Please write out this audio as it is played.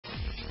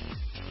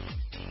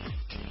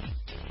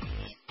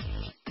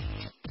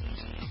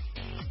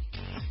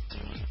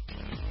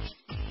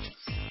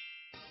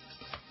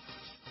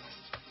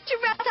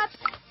dress up.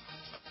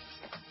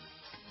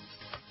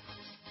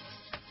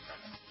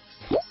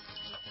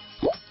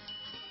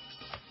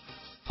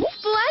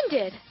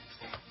 Splendid.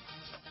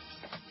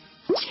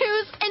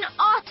 Choose an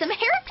awesome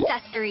hair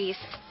accessories.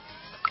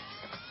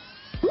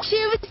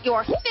 Choose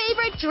your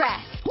favorite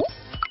dress.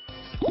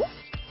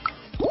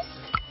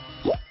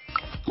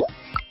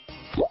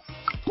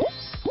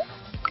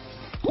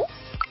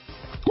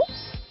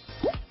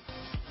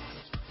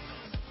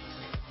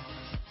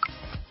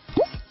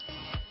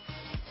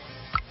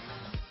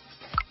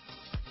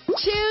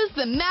 Choose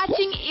the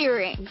matching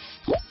earrings.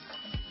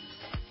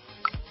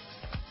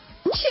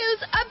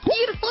 Choose a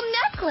beautiful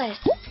necklace.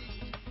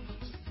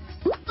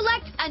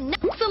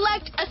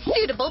 Select a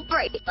suitable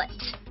bracelet.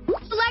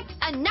 Select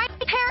a nice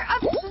pair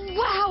of...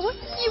 Wow,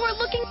 you are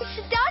looking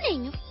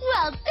stunning.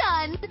 Well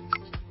done.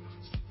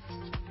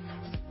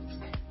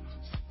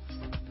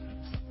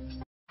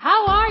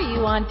 How are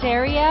you,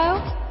 Ontario?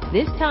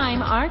 This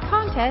time, our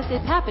contest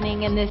is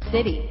happening in this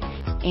city,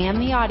 and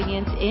the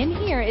audience in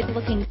here is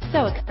looking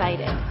so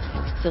excited.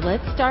 So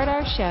let's start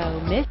our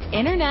show, Miss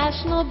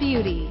International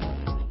Beauty.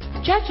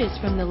 Judges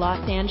from the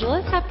Los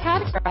Angeles have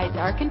categorized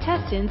our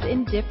contestants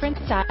in different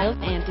styles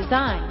and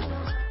designs.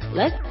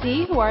 Let's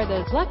see who are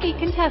those lucky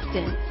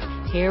contestants.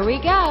 Here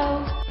we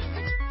go.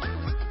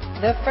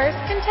 The first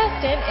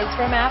contestant is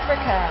from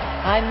Africa,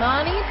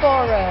 Imani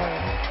Boro,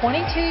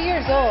 22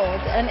 years old,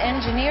 an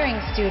engineering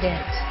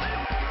student.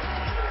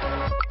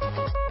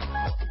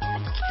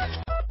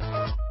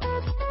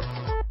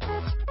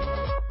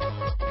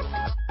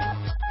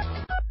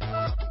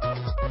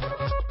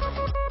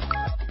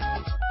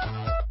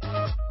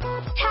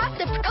 Tap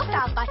the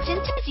profile button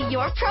to see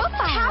your profile.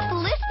 Tap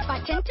list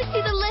button to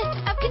see the list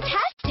of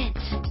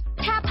contestants.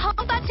 Tap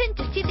home button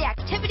to see the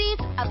activities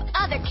of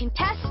other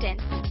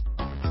contestants.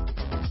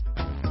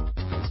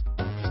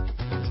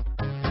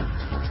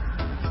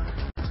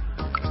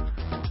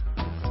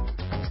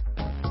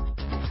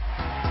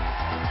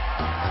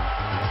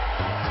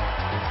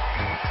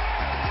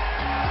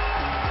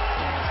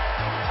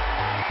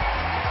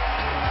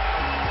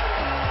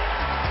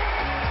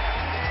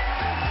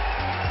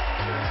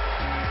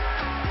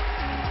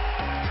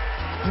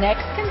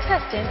 Next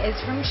contestant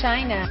is from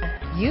China,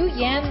 Yu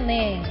Yan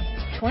Ling,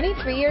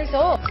 23 years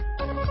old.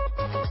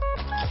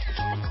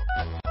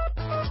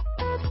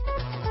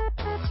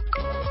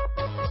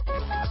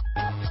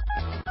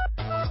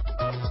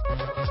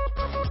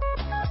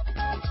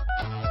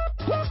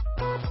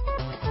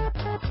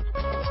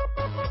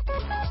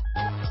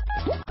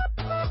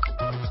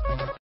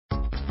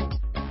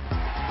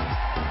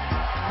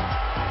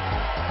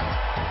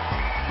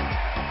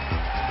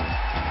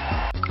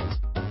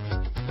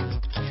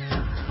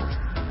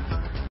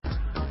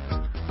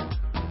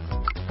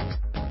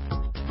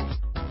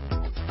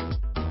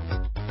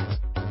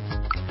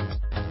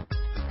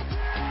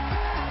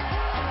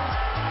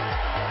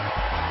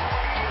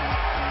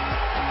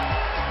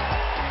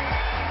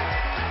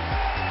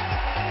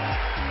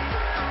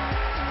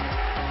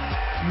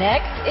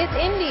 Next is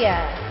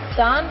India,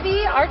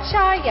 Sanvi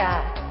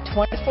Archaya,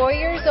 24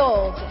 years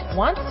old,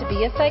 wants to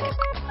be a psychologist.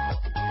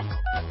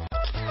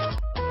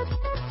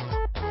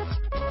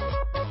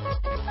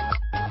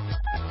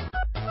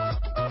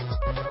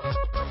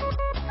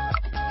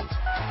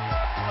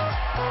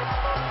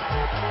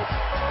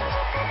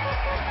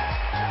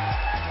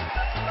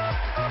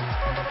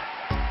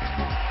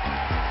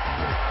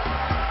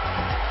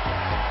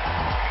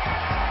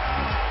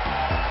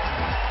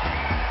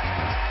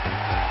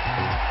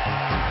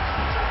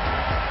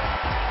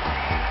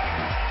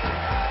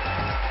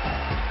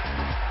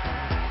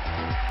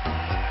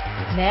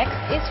 Next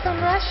is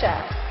from Russia,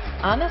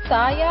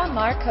 Anasaya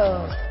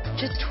Markov,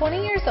 just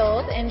 20 years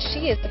old, and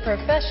she is a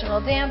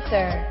professional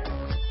dancer.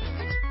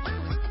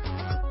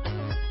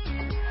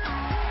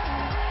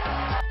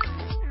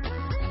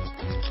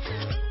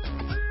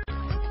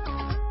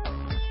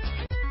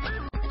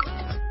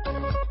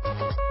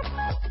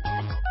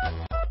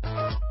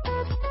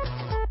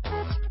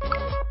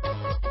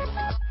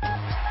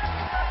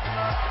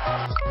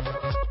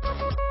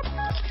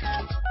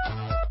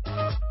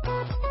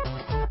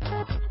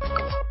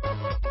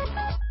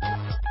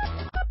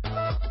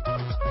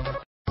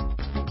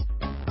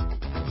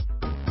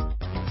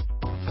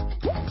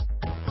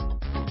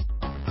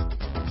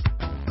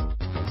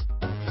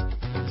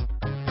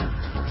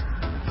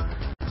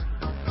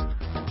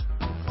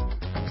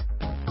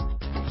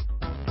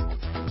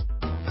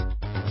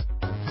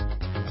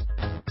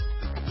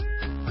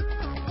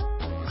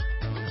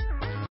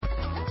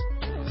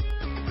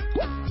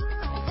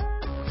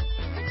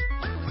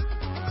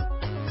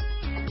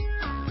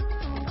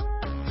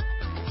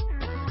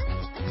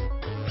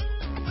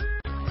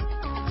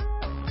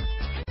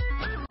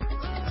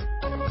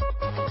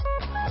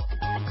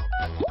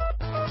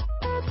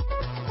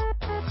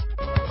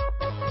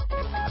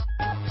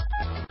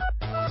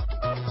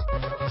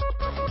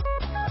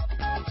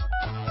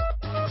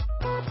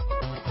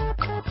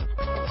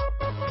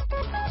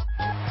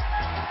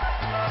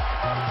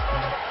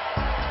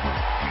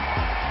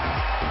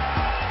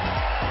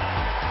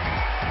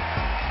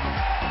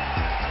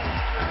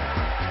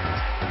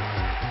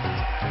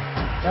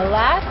 The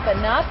last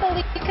but not the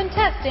least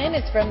contestant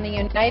is from the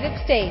United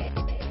States.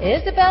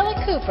 Isabella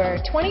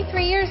Cooper,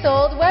 23 years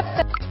old,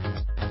 website